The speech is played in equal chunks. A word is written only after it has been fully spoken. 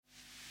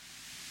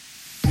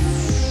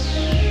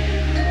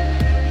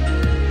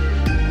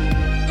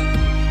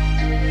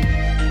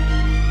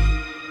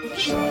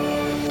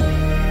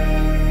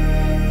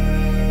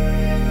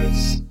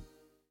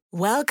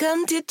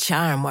Welcome to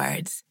Charm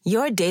Words,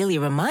 your daily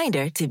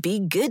reminder to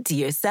be good to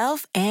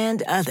yourself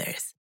and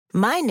others.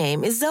 My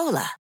name is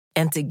Zola,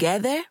 and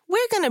together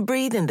we're going to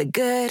breathe in the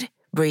good,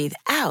 breathe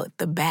out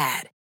the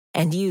bad,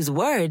 and use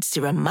words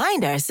to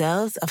remind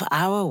ourselves of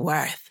our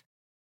worth.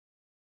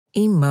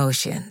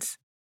 Emotions,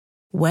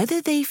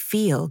 whether they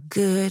feel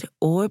good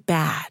or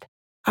bad,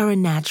 are a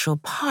natural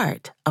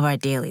part of our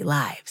daily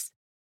lives.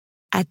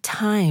 At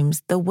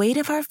times, the weight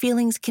of our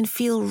feelings can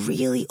feel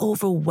really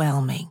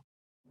overwhelming,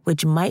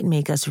 which might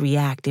make us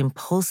react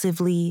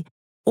impulsively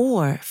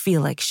or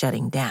feel like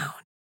shutting down.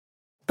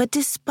 But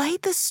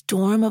despite the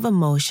storm of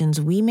emotions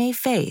we may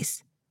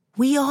face,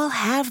 we all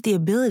have the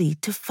ability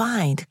to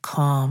find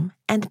calm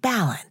and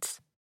balance.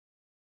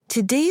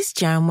 Today's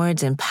Charm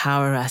Words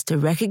empower us to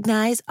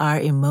recognize our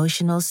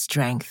emotional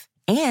strength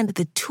and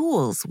the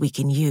tools we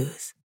can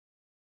use.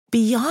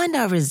 Beyond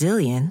our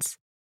resilience,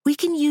 we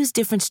can use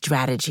different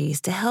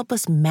strategies to help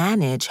us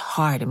manage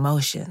hard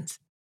emotions.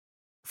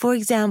 For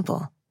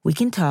example, we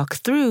can talk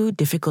through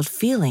difficult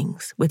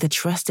feelings with a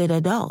trusted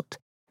adult,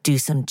 do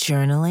some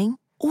journaling,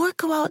 or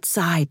go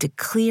outside to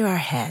clear our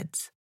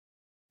heads.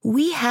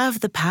 We have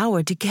the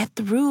power to get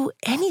through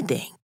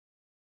anything.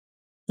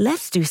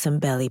 Let's do some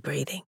belly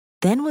breathing.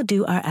 Then we'll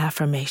do our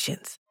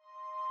affirmations.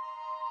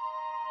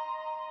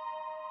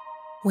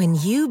 When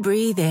you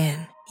breathe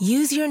in,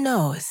 use your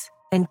nose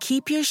and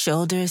keep your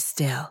shoulders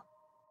still.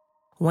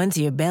 Once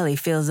your belly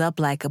fills up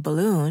like a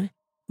balloon,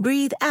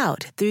 breathe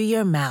out through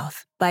your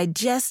mouth by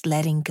just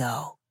letting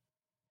go.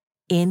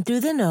 In through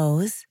the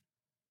nose,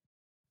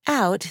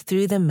 out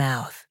through the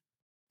mouth.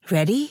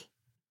 Ready?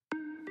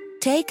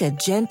 Take a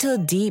gentle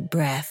deep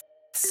breath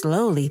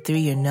slowly through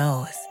your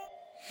nose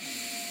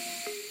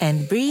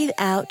and breathe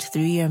out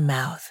through your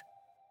mouth.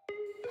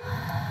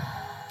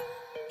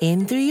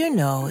 In through your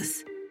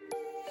nose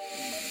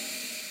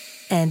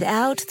and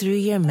out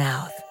through your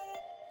mouth.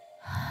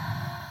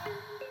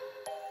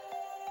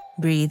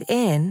 Breathe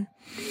in,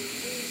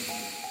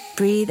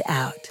 breathe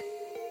out.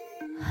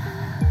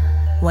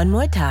 One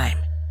more time.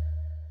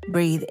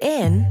 Breathe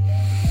in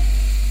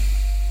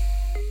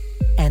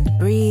and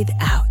breathe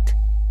out.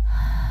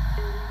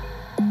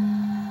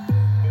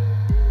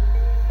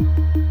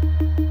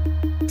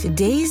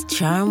 Today's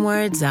charm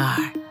words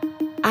are,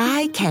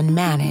 I can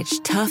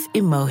manage tough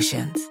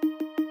emotions.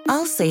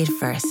 I'll say it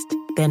first,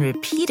 then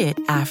repeat it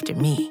after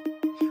me.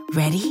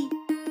 Ready?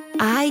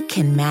 I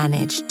can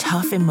manage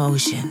tough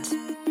emotions.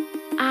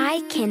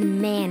 I can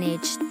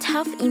manage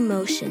tough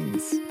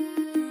emotions.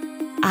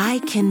 I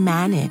can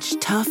manage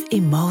tough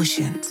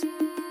emotions.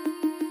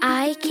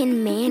 I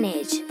can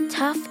manage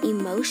tough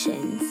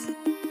emotions.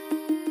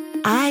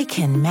 I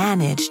can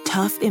manage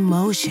tough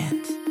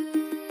emotions.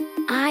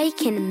 I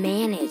can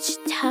manage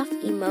tough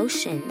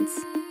emotions.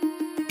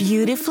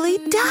 Beautifully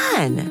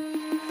done!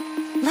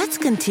 Let's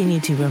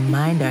continue to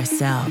remind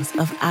ourselves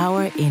of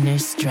our inner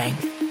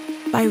strength.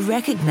 By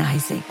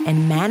recognizing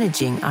and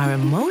managing our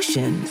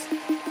emotions,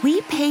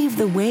 we pave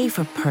the way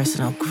for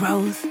personal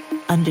growth,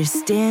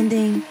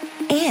 understanding,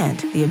 and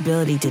the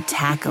ability to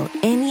tackle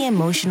any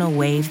emotional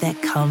wave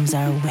that comes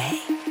our way.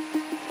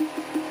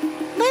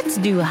 Let's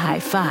do a high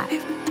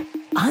five.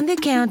 On the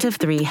count of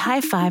 3,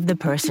 high five the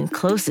person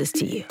closest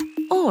to you.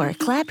 Or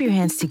clap your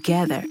hands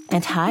together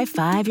and high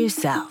five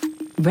yourself.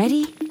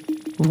 Ready?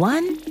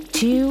 1,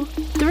 2,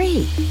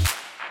 3.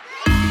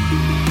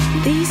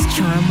 These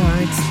charm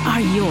words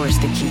are yours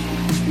to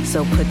keep.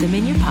 So put them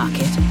in your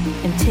pocket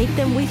and take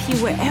them with you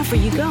wherever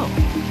you go.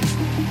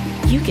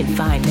 You can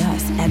find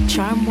us at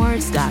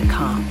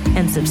charmwords.com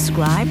and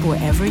subscribe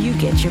wherever you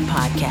get your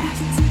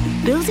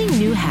podcasts. Building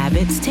new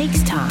habits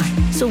takes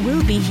time, so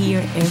we'll be here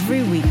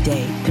every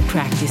weekday to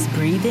practice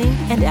breathing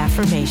and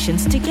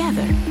affirmations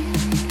together.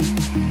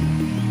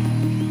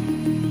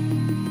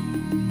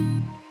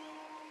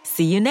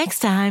 See you next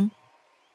time.